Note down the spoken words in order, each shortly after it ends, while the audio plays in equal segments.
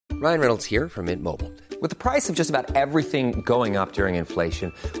Ryan Reynolds here from Mint Mobile. With the price of just about everything going up during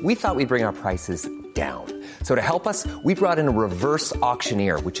inflation, we thought we'd bring our prices down. So to help us, we brought in a reverse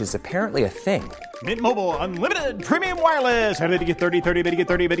auctioneer, which is apparently a thing. Mint Mobile Unlimited Premium Wireless. How to get 30, 30, bit to get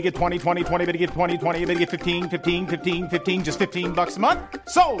 30, bit to get 20, 20, 20, bit to get 20, 20, bit to get 15, 15, 15, 15, just $15 a month?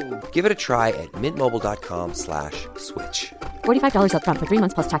 Sold! Give it a try at mintmobile.com/switch. $45 up front for 3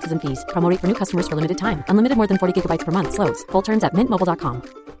 months plus taxes and fees. Promo rate for new customers for limited time. Unlimited more than 40 gigabytes per month. Slows full terms at mintmobile.com.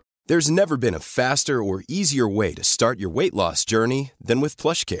 There's never been a faster or easier way to start your weight loss journey than with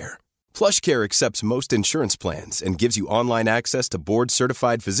PlushCare. PlushCare accepts most insurance plans and gives you online access to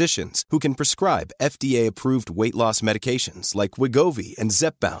board-certified physicians who can prescribe FDA-approved weight loss medications like Wegovy and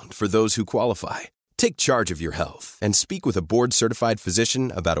Zepbound for those who qualify. Take charge of your health and speak with a board-certified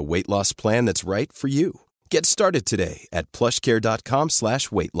physician about a weight loss plan that's right for you. Get started today at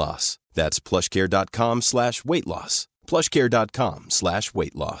plushcare.com/weight loss. That's plushcare.com/weight loss.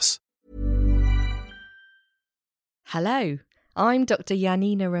 plushcare.com/weight loss. Hello, I'm Dr.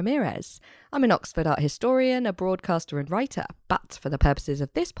 Yanina Ramirez. I'm an Oxford art historian, a broadcaster and writer, but for the purposes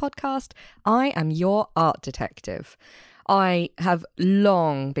of this podcast, I am your art detective. I have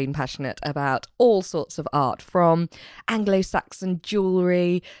long been passionate about all sorts of art, from Anglo-Saxon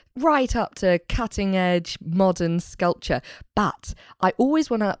jewellery right up to cutting-edge modern sculpture. But I always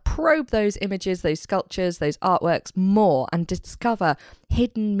want to probe those images, those sculptures, those artworks more and discover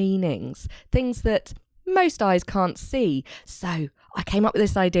hidden meanings, things that most eyes can't see. So I came up with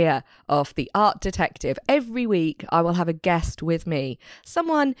this idea of the art detective. Every week I will have a guest with me,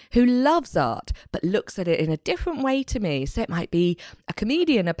 someone who loves art but looks at it in a different way to me. So it might be a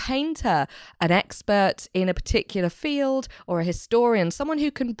comedian, a painter, an expert in a particular field, or a historian, someone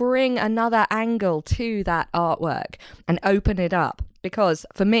who can bring another angle to that artwork and open it up. Because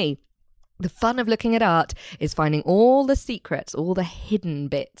for me, the fun of looking at art is finding all the secrets, all the hidden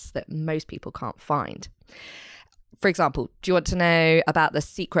bits that most people can't find. For example, do you want to know about the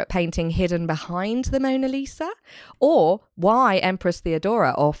secret painting hidden behind the Mona Lisa? Or why Empress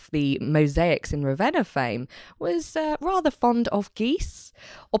Theodora of the mosaics in Ravenna fame was rather fond of geese?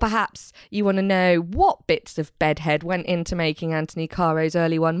 Or perhaps you want to know what bits of bedhead went into making Anthony Caro's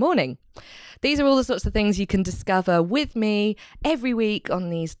Early One Morning? These are all the sorts of things you can discover with me every week on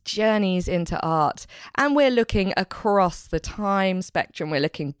these journeys into art. And we're looking across the time spectrum. We're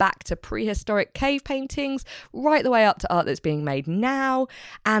looking back to prehistoric cave paintings, right the way up to art that's being made now.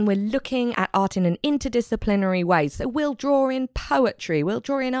 And we're looking at art in an interdisciplinary way. So we'll draw in poetry, we'll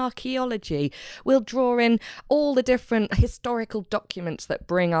draw in archaeology, we'll draw in all the different historical documents that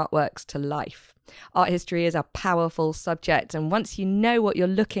bring artworks to life. Art history is a powerful subject, and once you know what you're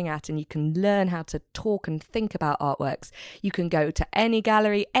looking at and you can learn how to talk and think about artworks, you can go to any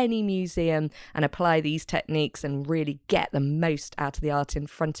gallery, any museum and apply these techniques and really get the most out of the art in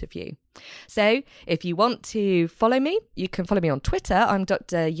front of you. So if you want to follow me, you can follow me on Twitter. I'm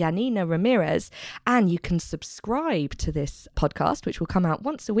Dr. Yanina Ramirez, and you can subscribe to this podcast, which will come out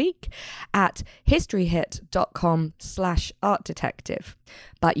once a week at historyhit.com/art detective.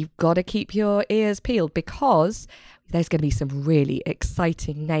 But you've got to keep your ears peeled, because there's going to be some really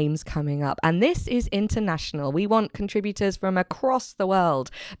exciting names coming up. And this is international. We want contributors from across the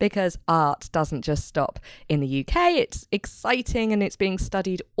world, because art doesn't just stop in the UK. It's exciting and it's being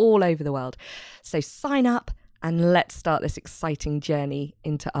studied all over the world. So sign up and let's start this exciting journey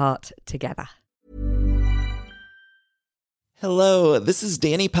into art together. Hello, this is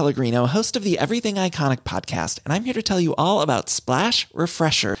Danny Pellegrino, host of the Everything Iconic podcast, and I'm here to tell you all about Splash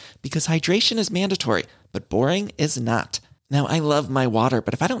Refresher, because hydration is mandatory, but boring is not. Now, I love my water,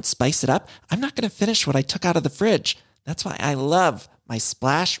 but if I don't spice it up, I'm not going to finish what I took out of the fridge. That's why I love my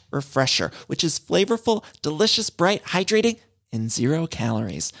Splash Refresher, which is flavorful, delicious, bright, hydrating, and 0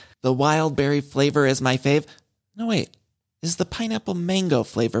 calories. The wild berry flavor is my fave. No, wait, is the pineapple mango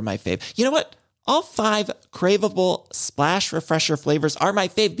flavor my fave? You know what? All 5 craveable Splash Refresher flavors are my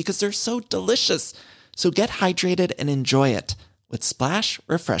fave because they're so delicious. So get hydrated and enjoy it with Splash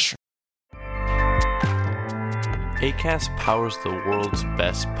Refresher. Acast powers the world's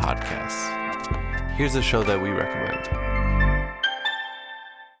best podcasts. Here's a show that we recommend.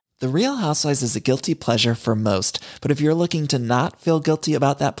 The Real Housewives is a guilty pleasure for most, but if you're looking to not feel guilty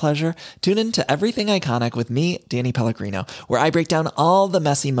about that pleasure, tune in to Everything Iconic with me, Danny Pellegrino, where I break down all the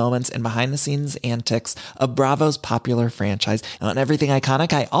messy moments and behind-the-scenes antics of Bravo's popular franchise. And on Everything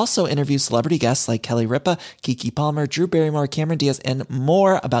Iconic, I also interview celebrity guests like Kelly Ripa, Keke Palmer, Drew Barrymore, Cameron Diaz, and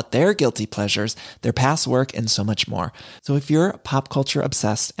more about their guilty pleasures, their past work, and so much more. So if you're pop culture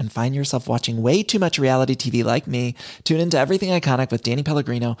obsessed and find yourself watching way too much reality TV like me, tune into Everything Iconic with Danny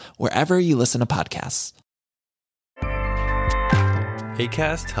Pellegrino, wherever you listen to podcasts.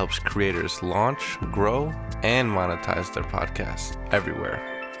 Acast helps creators launch, grow, and monetize their podcasts everywhere.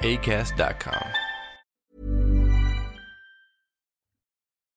 Acast.com.